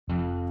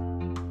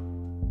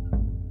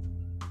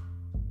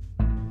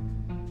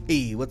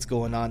Hey, what's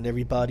going on,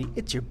 everybody?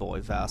 It's your boy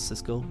Val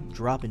Cisco,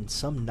 dropping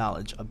some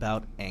knowledge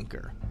about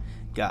Anchor.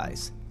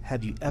 Guys,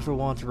 have you ever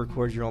wanted to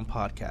record your own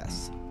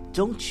podcast?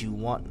 Don't you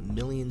want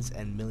millions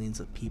and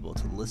millions of people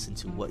to listen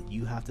to what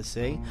you have to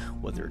say?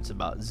 Whether it's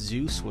about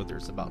Zeus, whether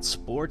it's about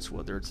sports,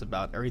 whether it's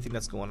about everything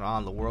that's going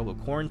on in the world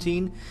with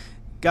quarantine?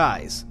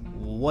 Guys,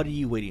 what are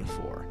you waiting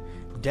for?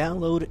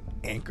 Download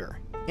Anchor.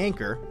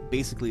 Anchor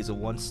basically is a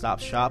one-stop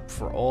shop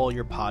for all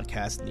your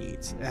podcast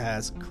needs. It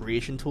has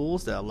creation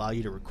tools that allow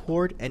you to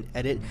record and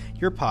edit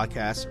your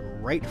podcast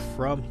right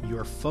from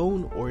your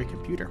phone or your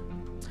computer.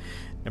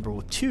 Number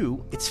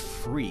 2, it's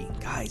free.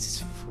 Guys,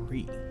 it's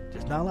free.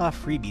 There's not a lot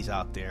of freebies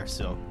out there,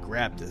 so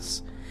grab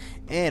this.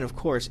 And of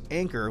course,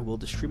 Anchor will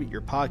distribute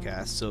your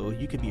podcast so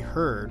you can be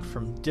heard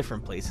from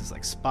different places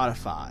like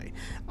Spotify,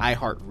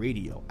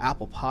 iHeartRadio,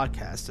 Apple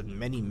Podcasts, and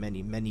many,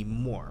 many, many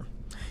more.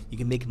 You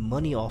can make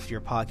money off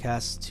your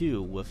podcast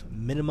too with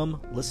minimum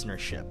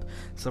listenership.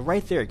 So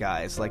right there,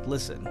 guys,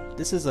 listen,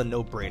 this is a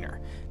no-brainer.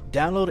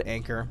 Download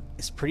Anchor.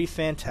 It's pretty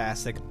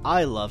fantastic.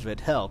 I love it.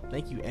 Hell,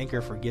 thank you,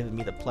 Anchor, for giving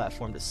me the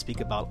platform to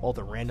speak about all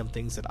the random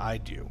things that I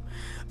do.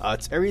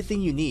 It's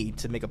everything you need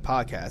to make a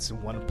podcast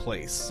in one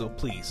place. So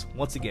please,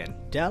 once again,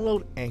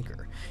 download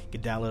Anchor. You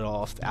can download it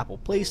off the Apple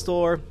Play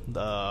Store,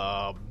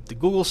 the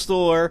Google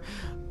Store.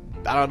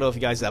 I don't know if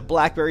you guys have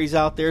Blackberries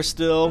out there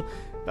still.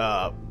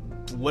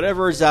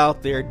 Whatever is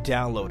out there,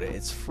 download it.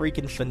 It's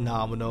freaking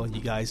phenomenal.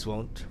 You guys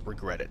won't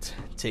regret it.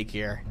 Take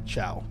care.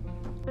 Ciao.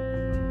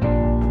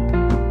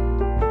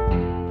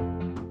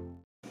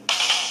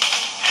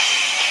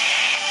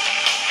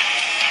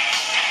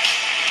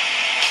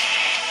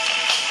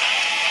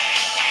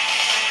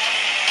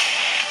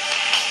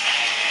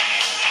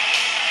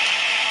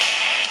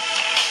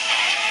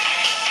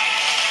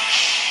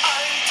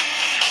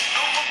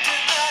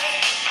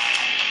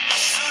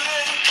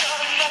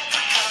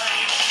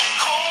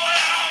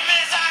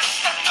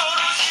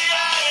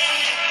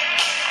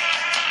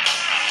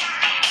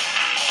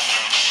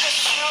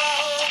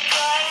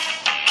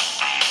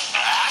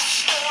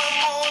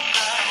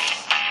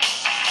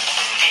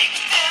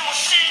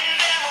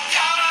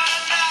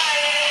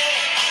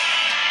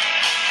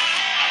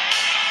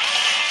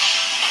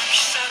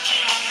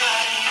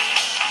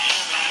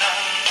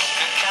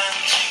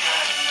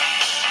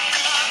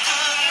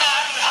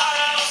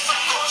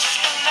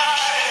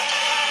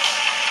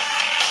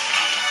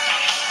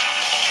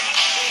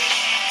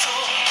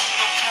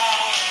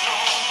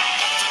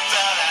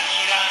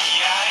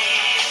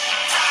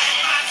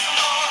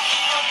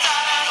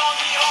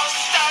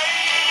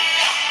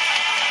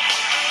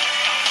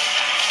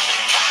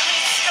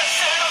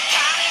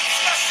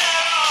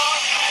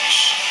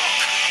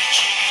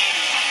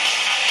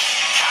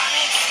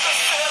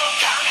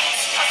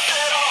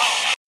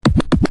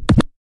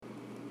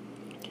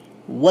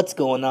 What's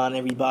going on,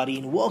 everybody,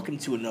 and welcome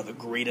to another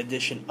great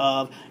edition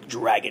of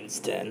Dragon's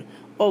Den,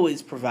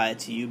 always provided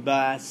to you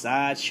by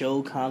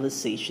Sideshow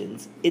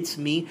Conversations. It's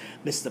me,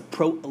 Mr.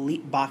 Pro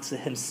Elite Boxer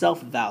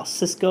himself, Val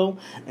Cisco,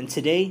 and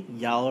today,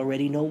 y'all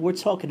already know we're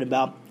talking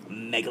about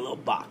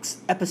Megalo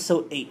Box,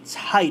 Episode 8,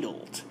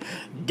 titled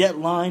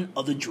Deadline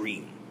of the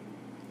Dream.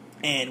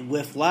 And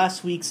with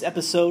last week's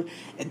episode,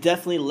 it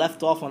definitely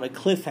left off on a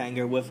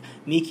cliffhanger with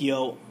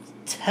Mikio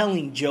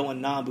telling Joe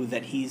and Nambu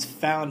that he's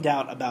found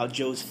out about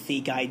Joe's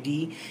fake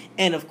ID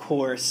and, of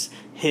course,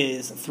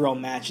 his throw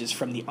matches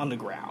from the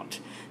underground.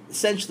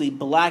 Essentially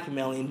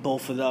blackmailing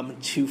both of them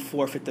to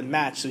forfeit the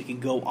match so he can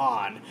go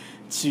on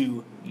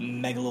to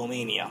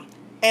Megalomania.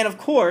 And, of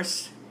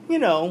course,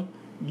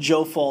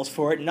 Joe falls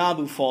for it,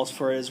 Nambu falls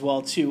for it as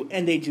well too,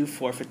 and they do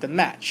forfeit the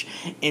match.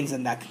 Ends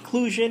in that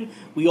conclusion.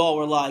 We all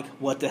were like,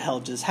 what the hell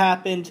just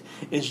happened?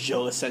 Is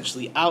Joe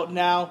essentially out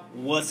now?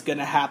 What's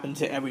gonna happen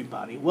to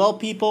everybody? Well,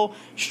 people,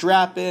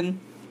 strap in.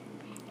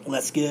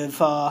 Let's give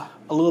a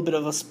little bit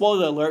of a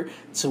spoiler alert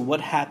to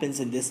what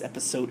happens in this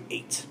episode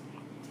 8.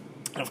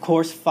 And of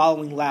course,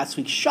 following last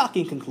week's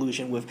shocking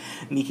conclusion with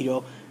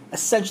Mikio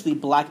essentially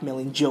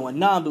blackmailing Joe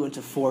and Nambu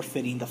into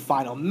forfeiting the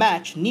final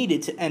match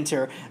needed to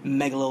enter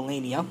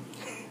Megalonia.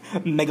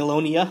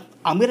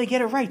 I'm gonna get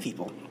it right,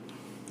 people.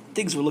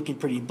 Things were looking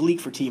pretty bleak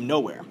for Team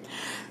Nowhere.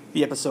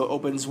 The episode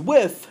opens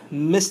with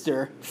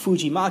Mr.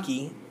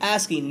 Fujimaki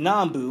asking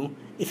Nambu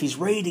if he's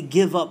ready to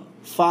give up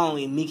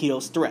following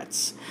Mikio's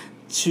threats,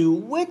 to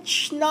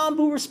which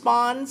Nambu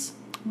responds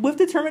with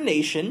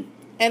determination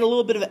and a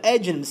little bit of an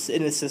edge in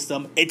his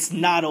system. It's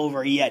not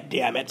over yet,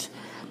 damn it.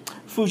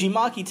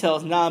 Fujimaki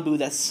tells Nambu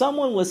that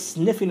someone was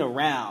sniffing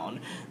around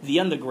the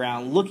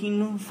underground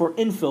looking for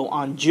info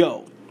on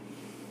Joe.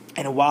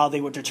 And while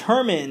they were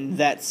determined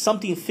that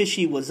something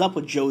fishy was up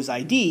with Joe's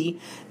ID,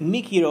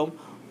 Mikio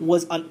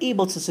was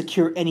unable to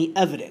secure any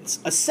evidence.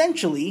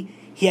 Essentially,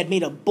 he had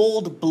made a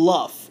bold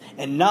bluff,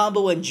 and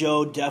Nambu and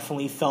Joe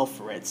definitely fell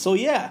for it. So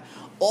yeah,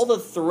 all the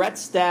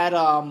threats that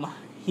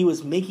he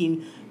was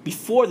making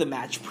before the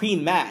match,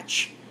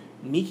 pre-match,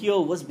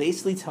 Mikio was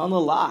basically telling a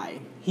lie.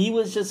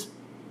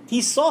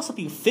 He saw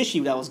something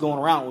fishy that was going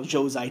around with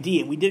Joe's ID,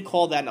 and we did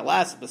call that in the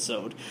last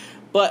episode.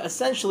 But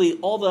essentially,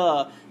 all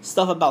the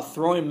stuff about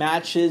throwing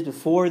matches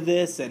before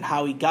this and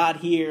how he got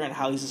here and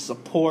how he's just a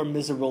poor,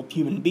 miserable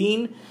human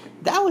being,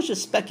 that was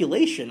just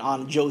speculation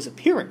on Joe's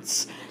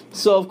appearance.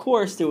 So, of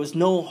course, there was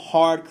no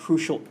hard,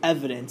 crucial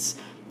evidence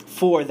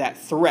for that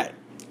threat.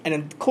 And,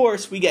 of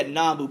course, we get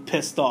Nambu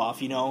pissed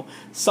off,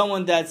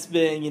 Someone that's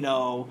been,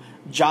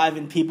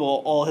 jiving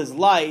people all his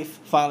life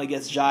finally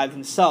gets jived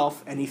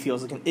himself, and he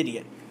feels like an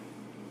idiot.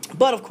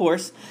 But, of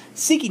course,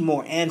 seeking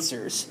more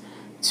answers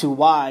to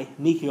why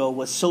Mikio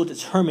was so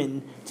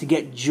determined to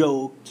get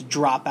Joe to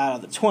drop out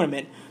of the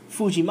tournament,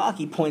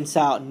 Fujimaki points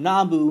out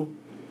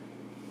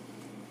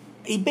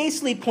he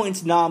basically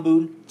points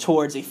Nambu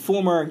towards a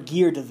former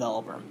gear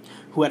developer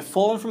who had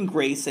fallen from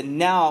grace and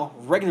now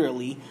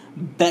regularly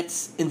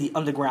bets in the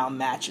underground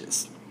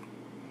matches.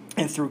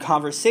 And through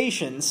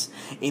conversations,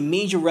 a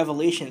major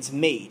revelation is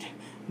made.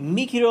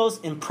 Mikiro's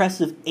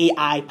impressive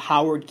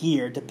AI-powered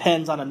gear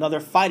depends on another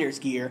fighter's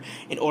gear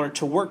in order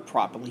to work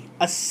properly.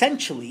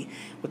 Essentially,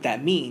 what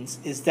that means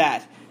is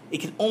that it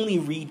can only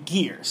read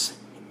gears.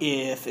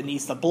 If it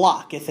needs to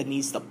block, if it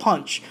needs to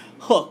punch,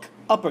 hook,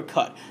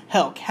 uppercut,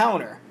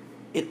 counter,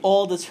 it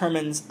all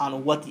determines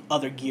on what the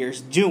other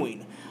gear's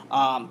doing.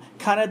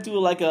 Kind of do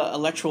like a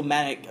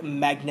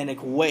electromagnetic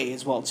way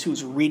as well too,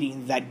 is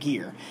reading that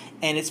gear.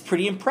 And it's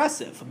pretty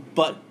impressive,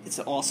 but it's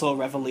also a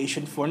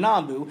revelation for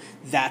Nambu.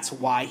 That's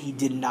why he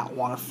did not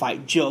want to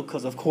fight Joe,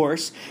 because of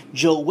course,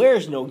 Joe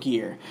wears no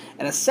gear.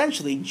 And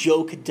essentially,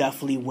 Joe could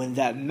definitely win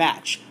that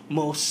match.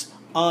 Most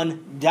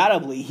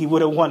undoubtedly, he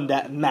would have won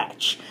that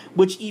match,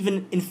 which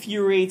even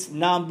infuriates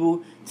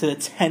Nambu to the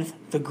 10th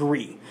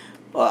degree.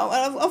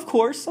 Well, of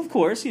course,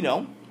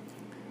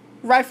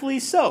 rightfully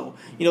so.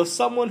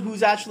 Someone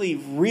who's actually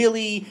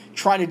really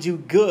trying to do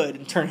good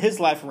and turn his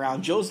life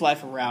around, Joe's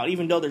life around,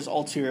 even though there's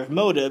ulterior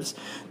motives,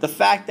 the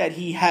fact that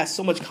he has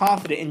so much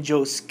confidence in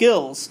Joe's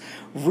skills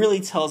really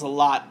tells a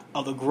lot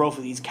of the growth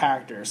of these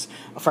characters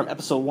from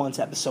episode 1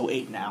 to episode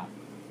 8 now.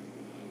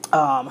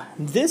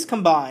 This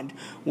combined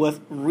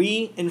with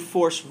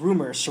reinforced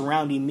rumors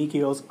surrounding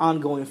Mikio's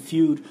ongoing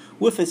feud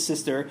with his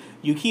sister,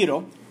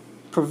 Yukiro,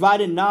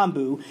 provided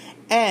Nambu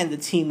and the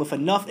team with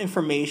enough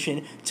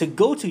information to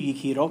go to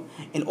Yukiro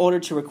in order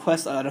to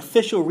request an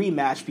official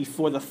rematch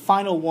before the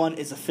final one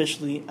is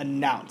officially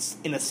announced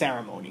in a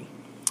ceremony.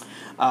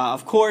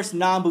 Of course,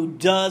 Nambu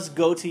does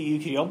go to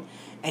Yukiro,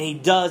 and he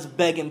does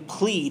beg and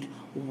plead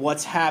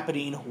what's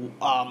happening,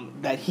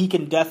 that he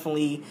can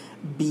definitely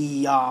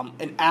be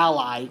an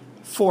ally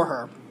for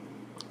her.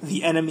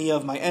 The enemy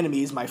of my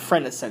enemy is my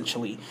friend,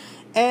 essentially.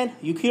 And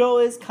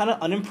Yukiro is kind of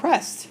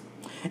unimpressed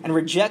and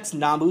rejects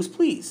Nambu's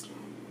pleas,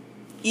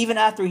 even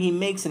after he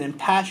makes an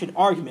impassioned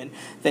argument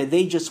that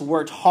they just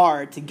worked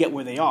hard to get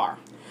where they are.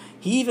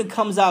 He even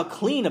comes out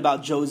clean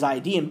about Joe's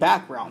ID and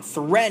background,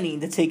 threatening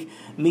to take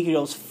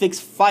Mikiro's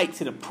fixed fight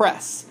to the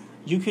press.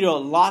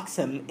 Yukiro locks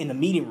him in the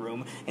meeting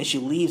room, and she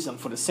leaves him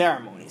for the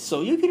ceremony.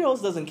 So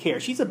Yukiro doesn't care.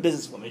 She's a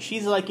businesswoman.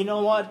 She's like, you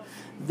know what?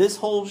 This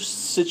whole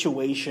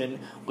situation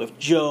with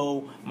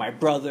Joe, my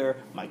brother,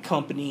 my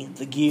company,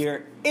 the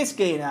gear, it's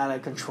getting out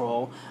of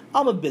control.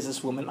 I'm a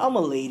businesswoman. I'm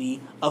a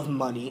lady of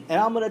money, and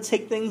I'm going to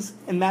take things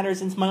and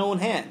matters into my own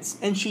hands.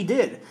 And she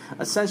did,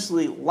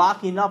 essentially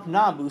locking up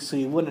Nambu so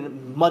he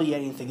wouldn't muddy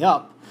anything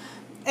up.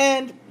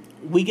 And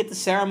we get the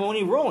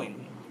ceremony rolling.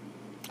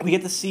 We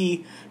get to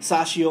see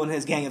Sashio and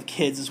his gang of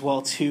kids as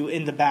well, too,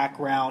 in the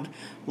background,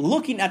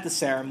 looking at the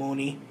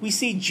ceremony. We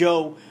see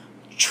Joe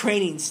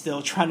training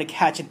still, trying to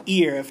catch an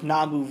ear if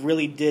Nambu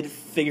really did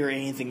figure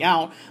anything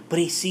out, but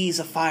he sees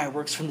the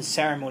fireworks from the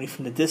ceremony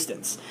from the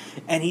distance,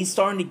 and he's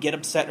starting to get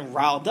upset and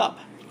riled up.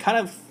 Kind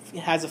of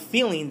has a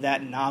feeling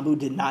that Nambu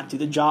did not do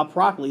the job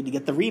properly to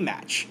get the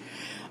rematch.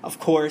 Of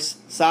course,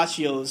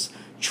 Sashio's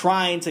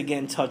trying to get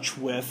in touch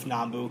with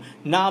Nambu.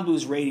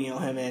 Nambu's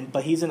radioing him in,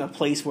 but he's in a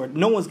place where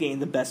no one's getting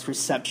the best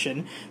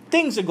reception.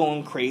 Things are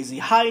going crazy.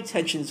 High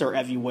tensions are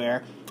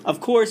everywhere. Of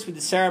course, with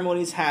the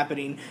ceremonies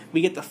happening,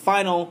 we get the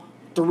final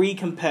 3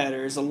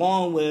 competitors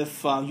along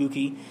with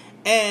Yuki.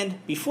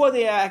 And before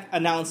they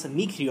announce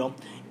Mikio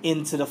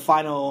into the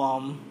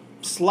final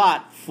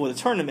slot for the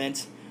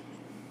tournament,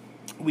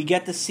 we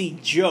get to see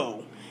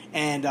Joe.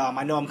 And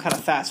I know I'm kind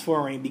of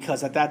fast-forwarding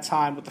because at that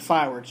time with the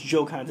fireworks,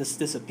 Joe kind of just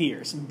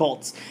disappears,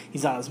 bolts.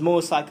 He's on his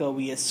motorcycle.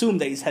 We assume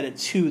that he's headed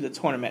to the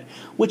tournament,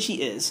 which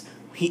he is.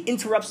 He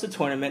interrupts the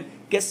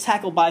tournament, gets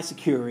tackled by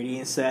security,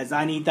 and says,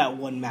 I need that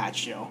one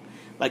match, Joe.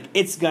 Like,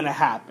 it's going to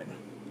happen.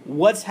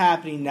 What's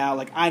happening now?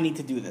 Like, I need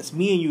to do this.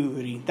 Me and you,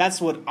 Rudy,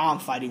 that's what I'm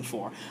fighting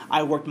for.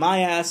 I worked my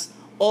ass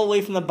all the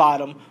way from the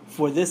bottom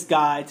for this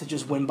guy to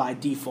just win by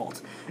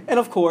default. And,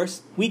 of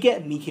course, we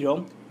get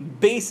Mikiro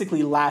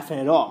basically laughing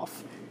it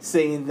off,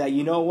 saying that,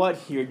 you know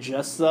what, you're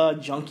just a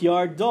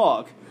junkyard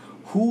dog.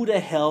 Who the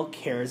hell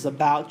cares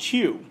about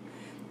you?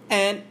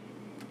 And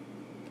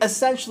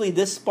essentially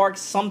this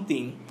sparks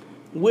something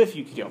with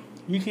Yukio.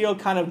 Yukio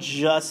kind of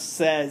just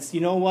says,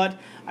 you know what,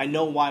 I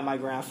know why my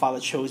grandfather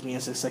chose me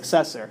as a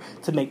successor,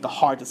 to make the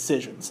hard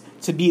decisions,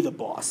 to be the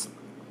boss.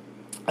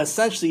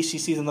 Essentially, she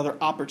sees another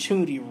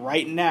opportunity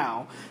right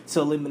now to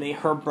eliminate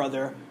her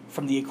brother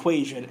from the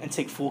equation and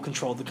take full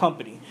control of the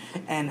company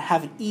and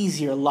have an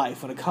easier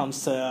life when it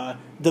comes to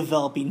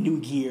developing new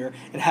gear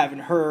and having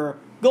her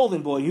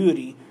golden boy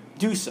Yuri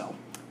do so.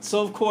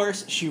 So of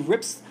course she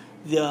rips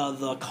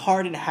the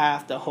card in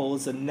half that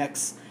holds the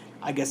next,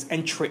 I guess,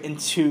 entry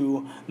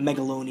into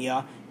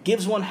Megalonia,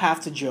 gives one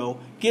half to Joe,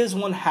 gives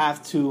one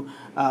half to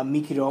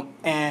Mikiro,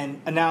 and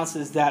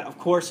announces that, of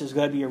course, there's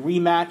going to be a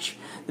rematch,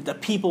 that the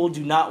people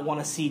do not want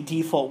to see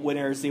default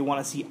winners, they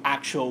want to see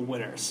actual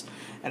winners.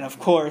 And, of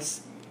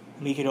course,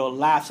 Mikiro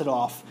laughs it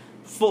off,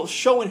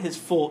 showing his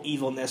full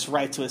evilness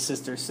right to his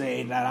sister,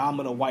 saying that I'm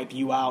going to wipe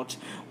you out.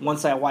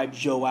 Once I wipe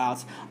Joe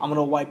out, I'm going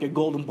to wipe your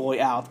golden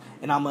boy out,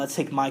 and I'm going to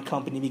take my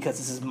company because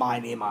this is my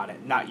name on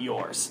it, not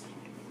yours.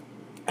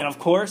 And, of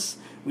course,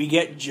 we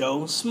get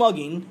Joe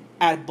smugging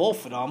at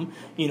both of them.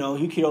 You know,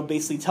 Yukito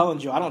basically telling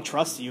Joe, I don't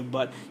trust you,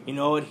 but you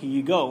know what, here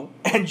you go.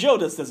 And Joe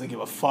just doesn't give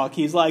a fuck.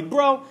 He's like,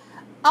 bro,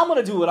 I'm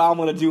going to do what I'm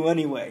going to do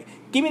anyway.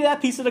 Give me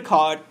that piece of the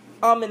card.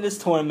 I'm in this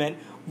tournament.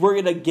 We're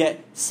going to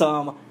get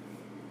some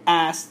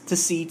ass to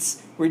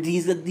seats. Where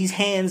these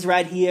hands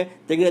right here,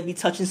 they're going to be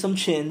touching some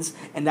chins,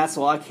 and that's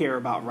all I care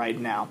about right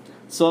now.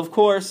 So, of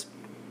course,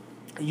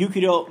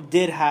 Yukito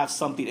did have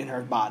something in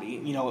her body.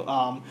 You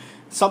know,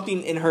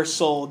 something in her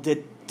soul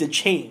did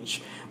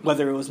change.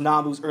 Whether it was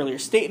Nabu's earlier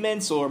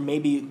statements or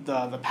maybe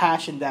the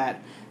passion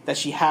that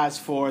she has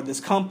for this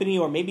company,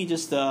 or maybe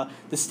just the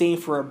disdain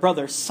for her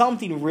brother,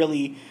 something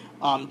really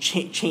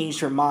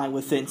changed her mind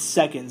within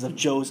seconds of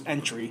Joe's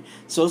entry.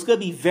 So it's going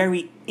to be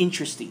very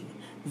interesting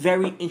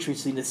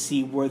to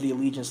see where the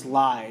allegiance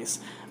lies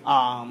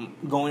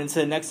going into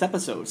the next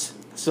episodes.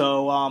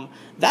 So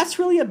that's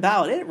really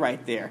about it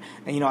right there.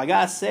 And, you know, I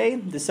gotta say,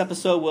 this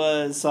episode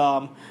was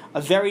a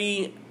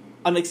very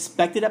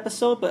unexpected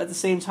episode, but at the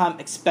same time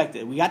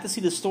expected. We got to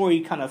see the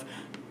story kind of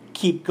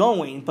keep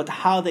going, but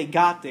how they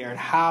got there and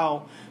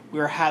how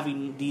we're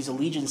having these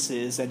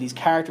allegiances and these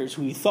characters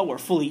who we thought were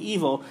fully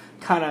evil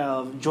kind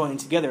of joining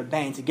together,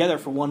 banding together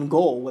for one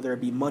goal, whether it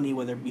be money,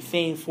 whether it be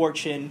fame,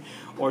 fortune,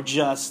 or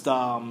just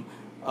the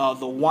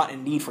want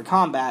and need for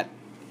combat.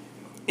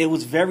 It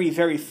was very,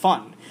 very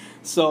fun.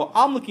 So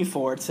I'm looking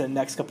forward to the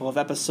next couple of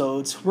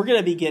episodes. We're going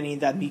to be getting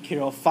that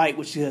Mikiro fight,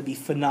 which is going to be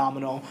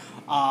phenomenal.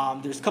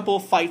 There's a couple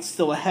of fights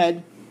still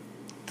ahead.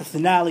 The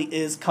finale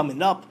is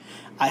coming up.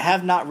 I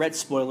have not read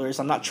spoilers.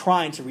 I'm not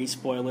trying to read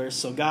spoilers.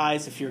 So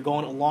guys, if you're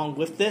going along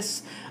with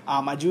this,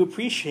 I do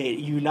appreciate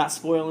you not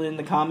spoiling in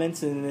the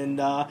comments and in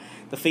the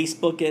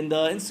Facebook and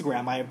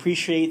Instagram. I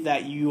appreciate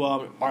that you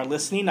are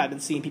listening. I've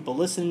been seeing people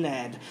listen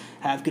and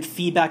have good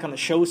feedback on the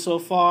show so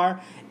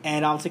far.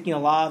 And I'm taking a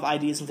lot of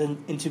ideas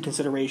into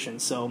consideration.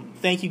 So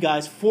thank you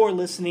guys for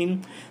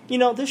listening. You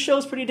know, this show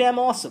is pretty damn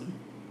awesome.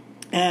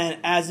 And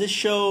as this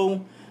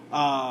show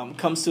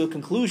comes to a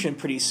conclusion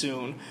pretty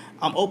soon,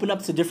 I'm open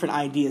up to different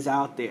ideas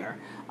out there.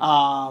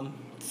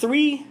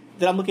 3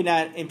 that I'm looking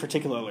at in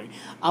particularly.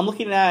 I'm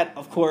looking at,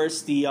 of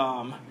course, the...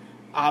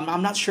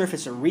 I'm not sure if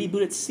it's a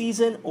rebooted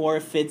season or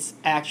if it's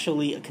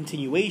actually a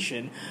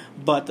continuation,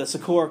 but the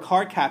Sakura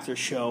Card Captor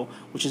show,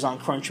 which is on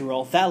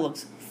Crunchyroll, that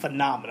looks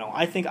phenomenal.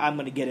 I think I'm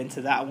going to get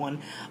into that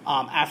one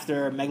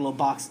after Megalo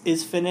Box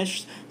is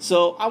finished.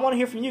 So I want to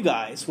hear from you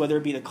guys, whether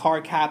it be the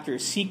Card Captor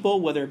sequel,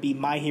 whether it be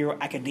My Hero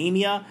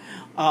Academia,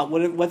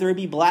 whether it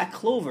be Black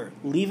Clover.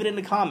 Leave it in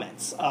the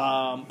comments.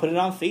 Put it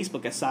on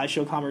Facebook at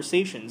Sideshow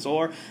Conversations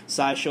or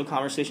Sideshow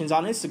Conversations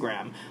on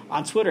Instagram,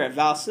 on Twitter at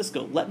Val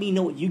Cisco. Let me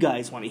know what you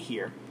guys want to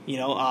hear. You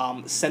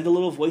know, send a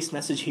little voice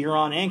message here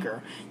on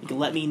Anchor. You can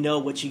let me know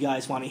what you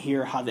guys want to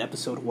hear, how the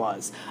episode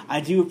was.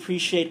 I do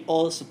appreciate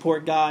all the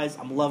support, guys.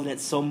 I'm loving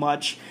it so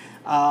much.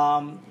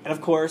 And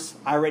of course,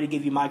 I already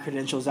gave you my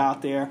credentials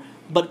out there.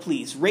 But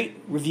please, rate,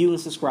 review, and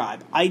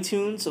subscribe.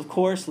 iTunes, of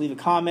course, leave a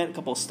comment, a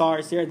couple of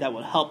stars there. That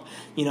will help,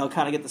 you know,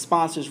 kind of get the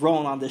sponsors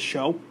rolling on this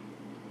show.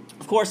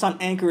 Of course, on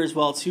Anchor as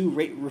well, too.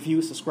 Rate,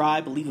 review,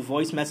 subscribe, leave a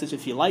voice message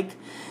if you like.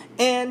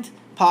 And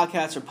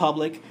podcasts are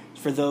public.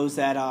 For those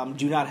that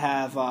do not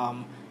have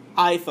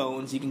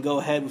iPhones, you can go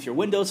ahead with your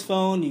Windows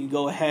phone. You can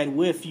go ahead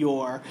with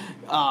your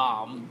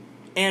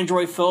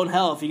Android phone.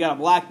 Hell, if you got a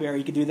BlackBerry,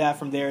 you can do that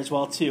from there as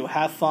well, too.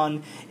 Have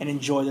fun and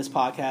enjoy this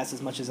podcast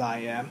as much as I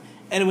am.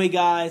 Anyway,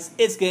 guys,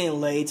 it's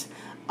getting late.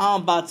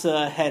 I'm about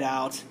to head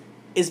out.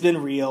 It's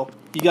been real.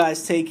 You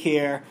guys take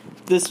care.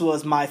 This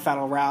was my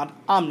final round.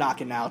 I'm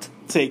knocking out.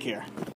 Take care.